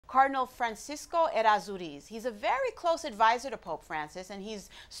Cardinal Francisco Errázuriz. He's a very close advisor to Pope Francis, and he's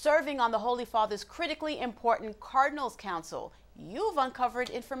serving on the Holy Father's critically important Cardinals Council. You've uncovered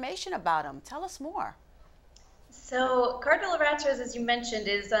information about him. Tell us more. So Cardinal Errázuriz, as you mentioned,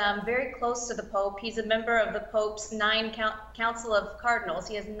 is very close to the Pope. He's a member of the Pope's Council of Cardinals.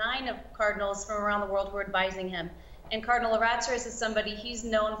 He has 9 of cardinals from around the world who are advising him. And Cardinal Errázuriz is somebody he's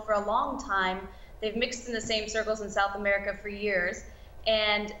known for a long time. They've mixed in the same circles in South America for years.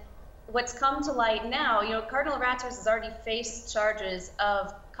 And what's come to light now, Cardinal Errázuriz has already faced charges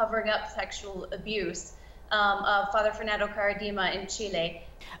of covering up sexual abuse of Father Fernando Karadima in Chile.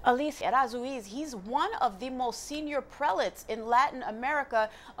 Elise, Errázuriz, he's one of the most senior prelates in Latin America,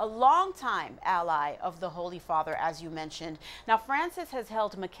 a longtime ally of the Holy Father, as you mentioned. Now, Francis has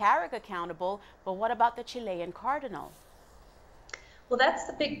held Mccarrick accountable, but what about the Chilean cardinal? Well, that's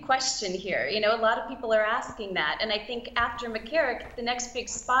the big question here. A lot of people are asking that. And I think after Mccarrick, the next big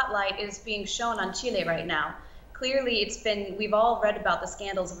spotlight is being shown on Chile right now. Clearly, we've all read about the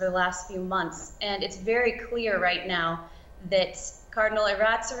scandals over the last few months, and it's very clear right now that Cardinal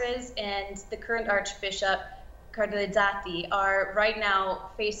Errázuriz and the current Archbishop, Cardinal Zatti, are right now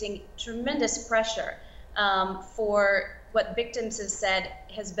facing tremendous pressure for what victims have said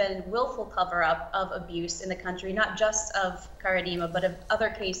has been willful cover-up of abuse in the country, not just of Karadima, but of other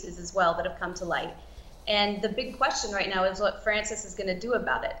cases as well that have come to light. And the big question right now is what Francis is going to do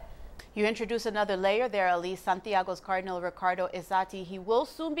about it. You introduce another layer there, Elise. Santiago's Cardinal Ricardo Izati. He will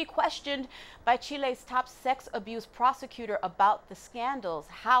soon be questioned by Chile's top sex abuse prosecutor about the scandals.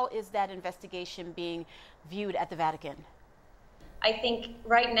 How is that investigation being viewed at the Vatican? I think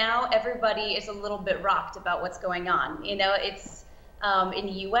right now everybody is a little bit rocked about what's going on. It's in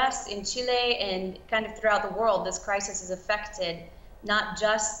the US, in Chile, and kind of throughout the world, this crisis has affected not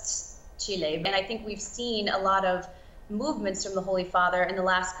just Chile. And I think we've seen a lot of movements from the Holy Father in the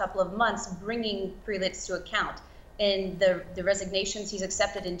last couple of months bringing prelates to account. In the resignations he's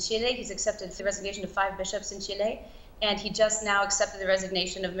accepted in Chile, he's accepted the resignation of 5 bishops in Chile, and he just now accepted the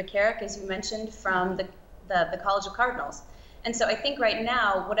resignation of Mccarrick, as you mentioned, from the College of Cardinals. And so I think right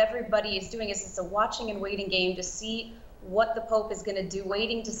now what everybody is doing is it's a watching and waiting game to see what the Pope is going to do,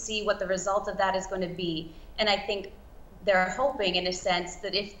 waiting to see what the result of that is going to be. And I think they're hoping, in a sense,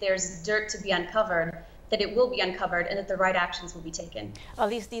 that if there's dirt to be uncovered, that it will be uncovered and that the right actions will be taken. At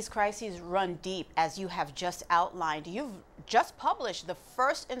least these crises run deep, as you have just outlined. You've just published the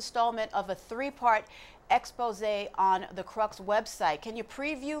first installment of a 3-part expose on the Crux website. Can you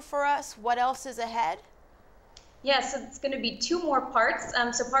preview for us what else is ahead? Yeah, so it's going to be 2 more parts.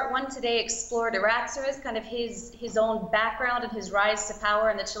 So part 1 today explored Errázuriz, kind of his own background and his rise to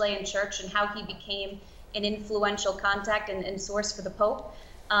power in the Chilean church and how he became an influential contact and source for the Pope.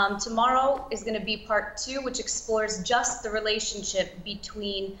 Tomorrow is going to be part 2, which explores just the relationship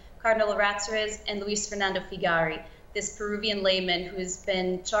between Cardinal Errázuriz and Luis Fernando Figari, this Peruvian layman who has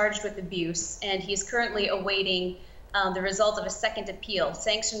been charged with abuse, and he is currently awaiting the result of a second appeal.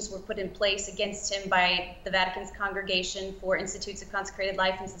 Sanctions were put in place against him by the Vatican's Congregation for Institutes of Consecrated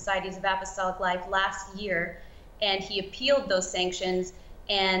Life and Societies of Apostolic Life last year, and he appealed those sanctions,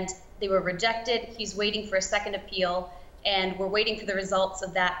 and they were rejected. He's waiting for a second appeal, and we're waiting for the results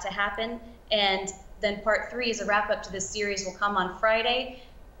of that to happen. And then part 3 is a wrap-up to this series will come on Friday,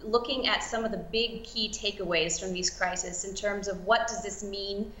 looking at some of the big key takeaways from these crises in terms of what does this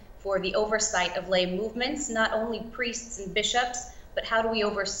mean for the oversight of lay movements, not only priests and bishops, but how do we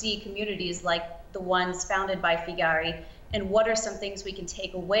oversee communities like the ones founded by Figari, and what are some things we can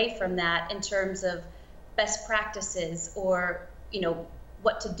take away from that in terms of best practices or,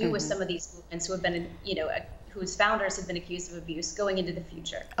 what to do with some of these movements who have been, whose founders have been accused of abuse going into the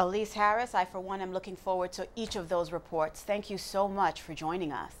future. Elise Harris, I for one am looking forward to each of those reports. Thank you so much for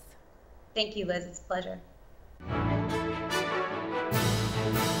joining us. Thank you, Liz. It's a pleasure.